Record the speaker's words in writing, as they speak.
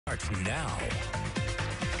starts now.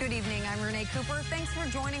 Good evening. I'm Renee Cooper. Thanks for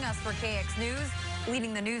joining us for KX News.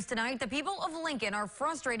 Leading the news tonight, the people of Lincoln are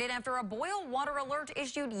frustrated after a boil water alert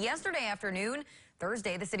issued yesterday afternoon.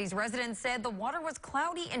 Thursday, the city's residents said the water was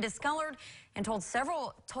cloudy and discolored and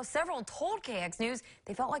several told KX News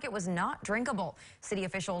they felt like it was not drinkable. City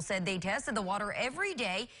officials said they tested the water every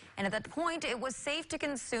day, and at that point, it was safe to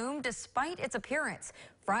consume despite its appearance.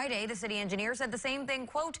 Friday, the city engineer said the same thing,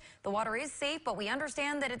 quote, "The water is safe, but we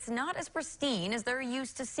understand that it's not as pristine as they're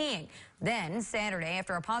used to seeing." Then, Saturday,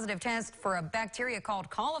 after a positive test for a bacteria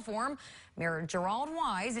called Coliform, Mayor Gerald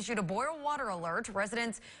Wise issued a boil water alert.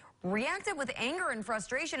 Residents reacted with anger and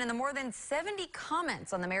frustration in the more than 70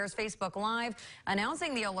 comments on the mayor's Facebook Live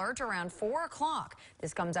announcing the alert around 4 o'clock.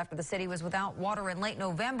 This comes after the city was without water in late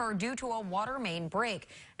November due to a water main break.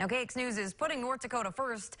 Now, KX News is putting North Dakota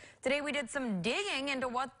first. Today, we did some digging into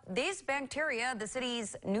what this bacteria the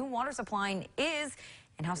city's new water supply is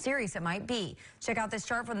and how serious it might be. Check out this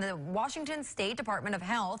chart from the Washington State Department of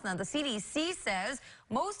Health. Now, the CDC says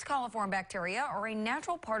most coliform bacteria are a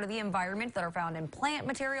natural part of the environment that are found in plant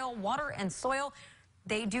material, water, and soil.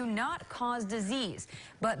 They do not cause disease,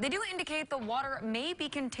 but they do indicate the water may be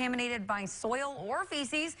contaminated by soil or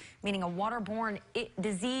feces, meaning a waterborne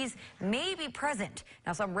disease may be present.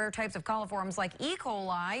 Now, some rare types of coliforms like E.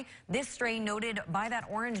 coli, this strain noted by that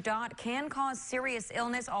orange dot, can cause serious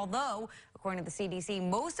illness, although according to the CDC,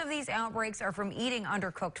 most of these outbreaks are from eating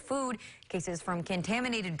undercooked food. Cases from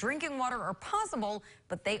contaminated drinking water are possible,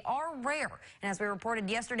 but they are rare. And as we reported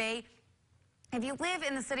yesterday, if you live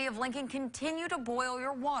in the city of Lincoln, continue to boil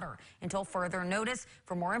your water until further notice.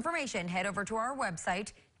 For more information, head over to our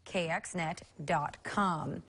website, kxnet.com.